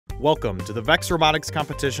Welcome to the VRC Robotics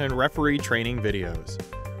Competition Referee Training videos.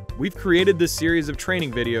 We've created this series of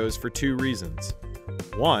training videos for two reasons.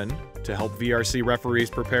 One, to help VRC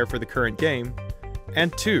referees prepare for the current game,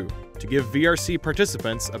 and two, to give VRC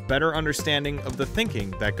participants a better understanding of the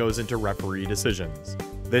thinking that goes into referee decisions.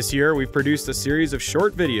 This year, we've produced a series of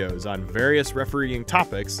short videos on various refereeing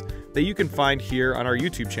topics that you can find here on our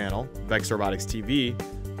YouTube channel, VRC Robotics TV,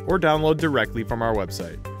 or download directly from our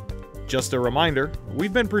website. Just a reminder,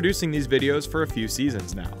 we've been producing these videos for a few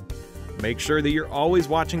seasons now. Make sure that you're always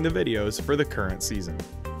watching the videos for the current season.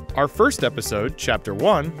 Our first episode, Chapter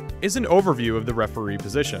 1, is an overview of the referee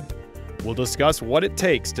position. We'll discuss what it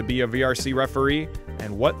takes to be a VRC referee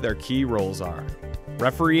and what their key roles are.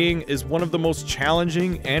 Refereeing is one of the most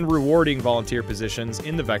challenging and rewarding volunteer positions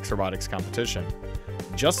in the VRC Robotics competition.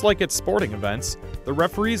 Just like at sporting events, the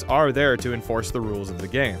referees are there to enforce the rules of the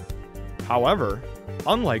game. However,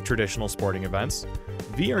 unlike traditional sporting events,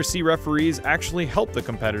 VRC referees actually help the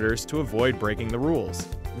competitors to avoid breaking the rules.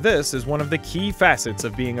 This is one of the key facets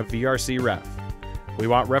of being a VRC ref. We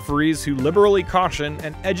want referees who liberally caution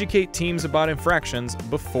and educate teams about infractions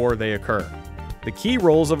before they occur. The key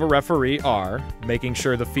roles of a referee are making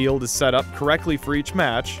sure the field is set up correctly for each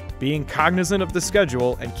match, being cognizant of the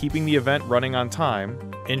schedule and keeping the event running on time,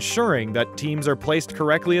 ensuring that teams are placed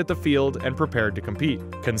correctly at the field and prepared to compete,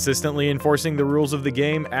 consistently enforcing the rules of the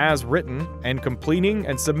game as written, and completing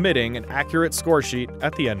and submitting an accurate score sheet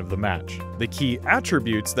at the end of the match. The key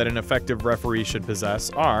attributes that an effective referee should possess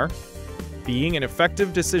are being an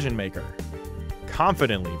effective decision maker,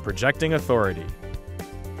 confidently projecting authority,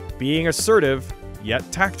 being assertive yet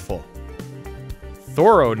tactful,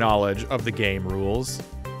 thorough knowledge of the game rules,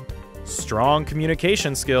 strong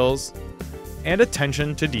communication skills, and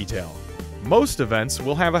attention to detail. Most events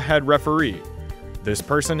will have a head referee. This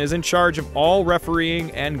person is in charge of all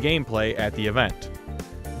refereeing and gameplay at the event.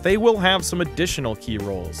 They will have some additional key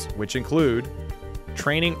roles, which include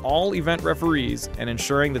training all event referees and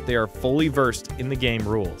ensuring that they are fully versed in the game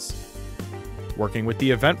rules, working with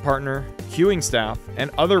the event partner, queuing staff,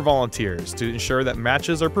 and other volunteers to ensure that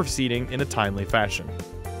matches are proceeding in a timely fashion,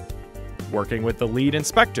 working with the lead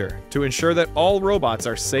inspector to ensure that all robots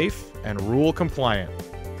are safe and rule compliant,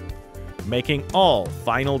 making all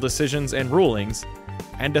final decisions and rulings,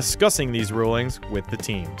 and discussing these rulings with the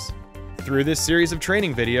teams. Through this series of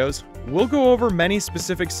training videos, we'll go over many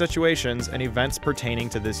specific situations and events pertaining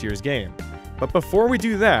to this year's game. But before we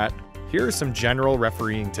do that, here are some general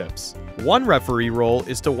refereeing tips. One referee role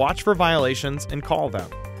is to watch for violations and call them.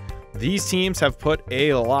 These teams have put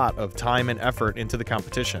a lot of time and effort into the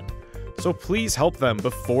competition, so please help them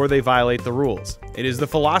before they violate the rules. It is the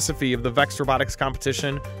philosophy of the VRC Robotics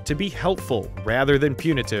competition to be helpful rather than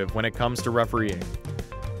punitive when it comes to refereeing.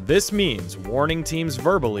 This means warning teams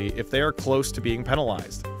verbally if they are close to being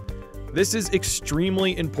penalized. This is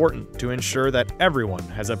extremely important to ensure that everyone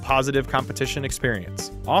has a positive competition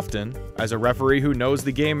experience. Often, as a referee who knows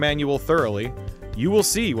the game manual thoroughly, you will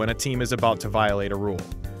see when a team is about to violate a rule.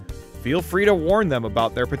 Feel free to warn them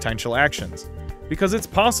about their potential actions, because it's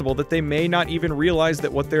possible that they may not even realize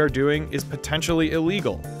that what they are doing is potentially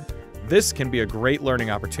illegal. This can be a great learning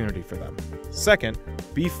opportunity for them. Second,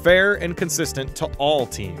 be fair and consistent to all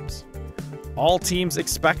teams. All teams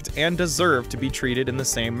expect and deserve to be treated in the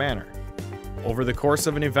same manner. Over the course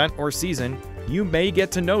of an event or season, you may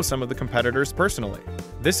get to know some of the competitors personally.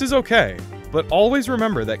 This is okay, but always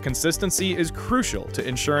remember that consistency is crucial to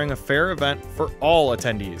ensuring a fair event for all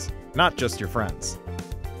attendees, not just your friends.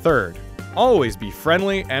 Third, always be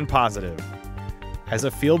friendly and positive. As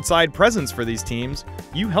a field-side presence for these teams,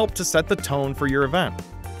 you help to set the tone for your event.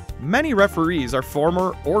 Many referees are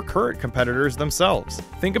former or current competitors themselves.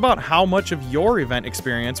 Think about how much of your event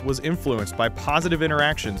experience was influenced by positive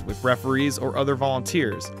interactions with referees or other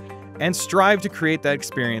volunteers, and strive to create that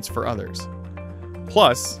experience for others.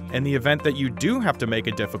 Plus, in the event that you do have to make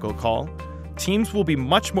a difficult call, teams will be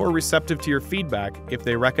much more receptive to your feedback if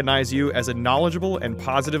they recognize you as a knowledgeable and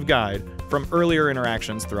positive guide from earlier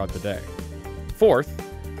interactions throughout the day. Fourth,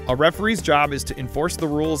 a referee's job is to enforce the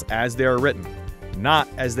rules as they are written, not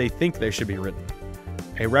as they think they should be written.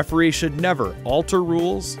 A referee should never alter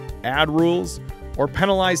rules, add rules, or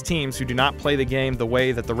penalize teams who do not play the game the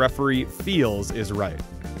way that the referee feels is right.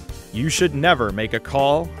 You should never make a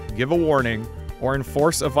call, give a warning, or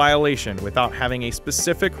enforce a violation without having a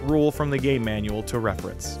specific rule from the game manual to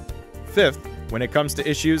reference. Fifth, when it comes to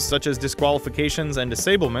issues such as disqualifications and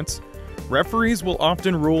disablements, referees will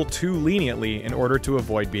often rule too leniently in order to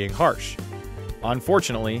avoid being harsh.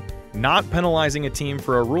 Unfortunately, not penalizing a team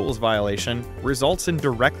for a rules violation results in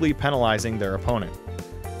directly penalizing their opponent.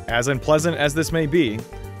 As unpleasant as this may be,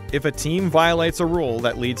 If a team violates a rule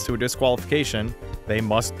that leads to a disqualification, they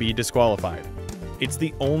must be disqualified. It's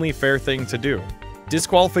the only fair thing to do.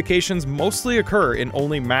 Disqualifications mostly occur in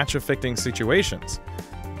only match-affecting situations.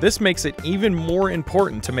 This makes it even more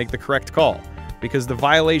important to make the correct call, because the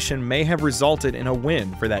violation may have resulted in a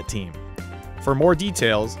win for that team. For more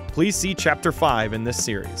details, please see Chapter 5 in this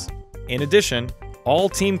series. In addition, all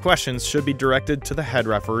team questions should be directed to the head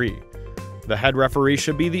referee. The head referee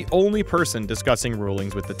should be the only person discussing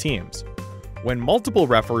rulings with the teams. When multiple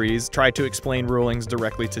referees try to explain rulings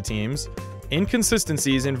directly to teams,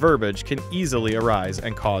 inconsistencies in verbiage can easily arise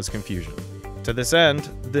and cause confusion. To this end,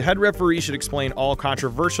 the head referee should explain all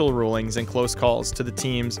controversial rulings and close calls to the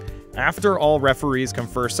teams after all referees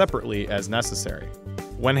confer separately as necessary.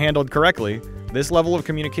 When handled correctly, this level of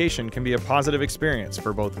communication can be a positive experience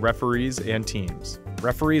for both referees and teams.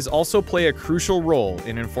 Referees also play a crucial role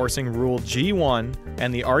in enforcing Rule G1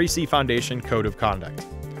 and the REC Foundation Code of Conduct.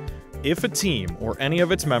 If a team or any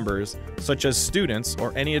of its members, such as students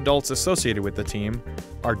or any adults associated with the team,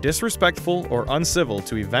 are disrespectful or uncivil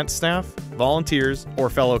to event staff, volunteers, or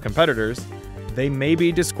fellow competitors, they may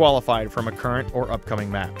be disqualified from a current or upcoming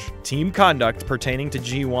match. Team conduct pertaining to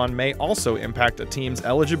G1 may also impact a team's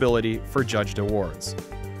eligibility for judged awards.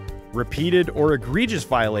 Repeated or egregious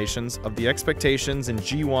violations of the expectations in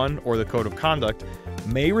G1 or the Code of Conduct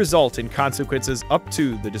may result in consequences up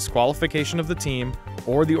to the disqualification of the team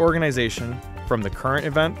or the organization from the current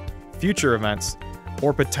event, future events,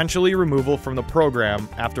 or potentially removal from the program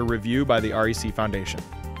after review by the REC Foundation.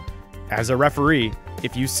 As a referee,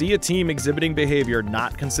 if you see a team exhibiting behavior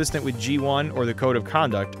not consistent with G1 or the Code of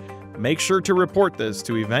Conduct, make sure to report this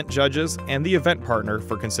to event judges and the event partner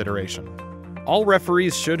for consideration. All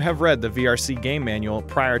referees should have read the VRC game manual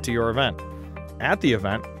prior to your event. At the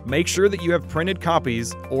event, make sure that you have printed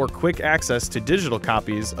copies or quick access to digital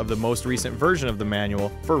copies of the most recent version of the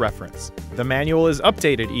manual for reference. The manual is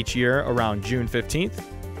updated each year around June 15th,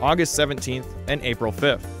 August 17th, and April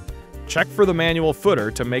 5th. Check for the manual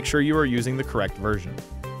footer to make sure you are using the correct version.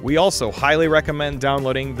 We also highly recommend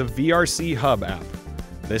downloading the VRC Hub app.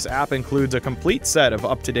 This app includes a complete set of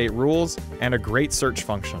up-to-date rules and a great search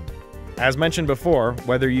function. As mentioned before,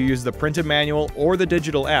 whether you use the printed manual or the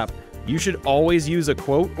digital app, you should always use a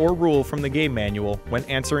quote or rule from the game manual when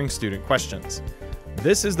answering student questions.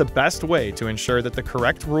 This is the best way to ensure that the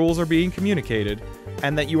correct rules are being communicated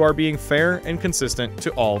and that you are being fair and consistent to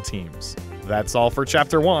all teams. That's all for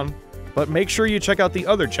Chapter 1, but make sure you check out the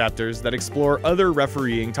other chapters that explore other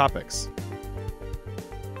refereeing topics.